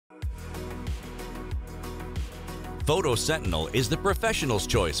photoSentinel is the professional's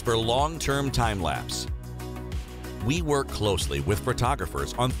choice for long-term time-lapse. We work closely with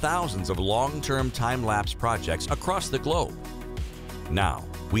photographers on thousands of long-term time-lapse projects across the globe. Now,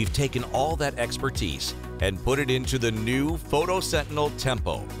 we've taken all that expertise and put it into the new photoSentinel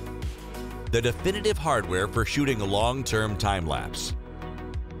Tempo, the definitive hardware for shooting long-term time-lapse.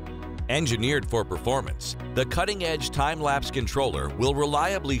 Engineered for performance, the cutting-edge time-lapse controller will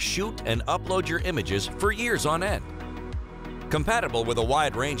reliably shoot and upload your images for years on end. Compatible with a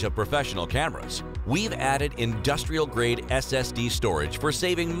wide range of professional cameras, we've added industrial-grade SSD storage for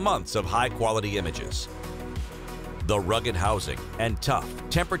saving months of high-quality images. The rugged housing and tough,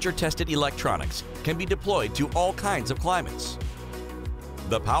 temperature-tested electronics can be deployed to all kinds of climates.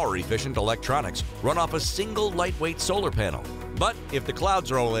 The power-efficient electronics run off a single lightweight solar panel. But if the clouds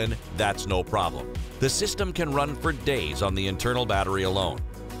roll in, that's no problem. The system can run for days on the internal battery alone.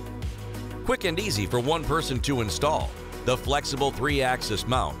 Quick and easy for one person to install, the flexible 3-axis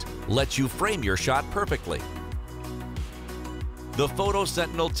mount lets you frame your shot perfectly. The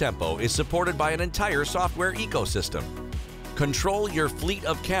photoSentinel Tempo is supported by an entire software ecosystem. Control your fleet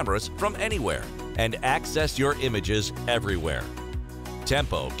of cameras from anywhere and access your images everywhere.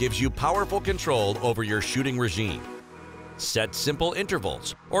 Tempo gives you powerful control over your shooting regime. Set simple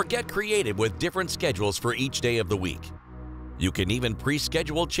intervals or get creative with different schedules for each day of the week. You can even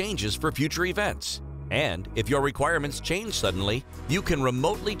pre-schedule changes for future events. And if your requirements change suddenly, you can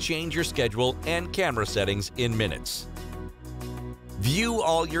remotely change your schedule and camera settings in minutes. View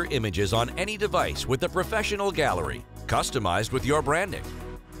all your images on any device with a professional gallery, customized with your branding.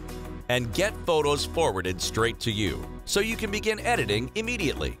 And get photos forwarded straight to you, so you can begin editing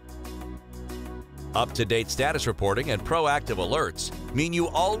immediately. Up-to-date status reporting and proactive alerts mean you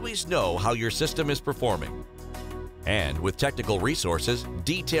always know how your system is performing. And with technical resources,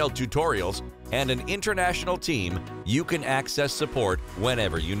 detailed tutorials, and an international team, you can access support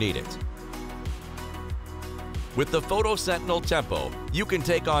whenever you need it. With the photoSentinel Tempo, you can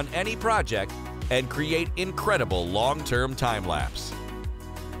take on any project and create incredible long-term time-lapse.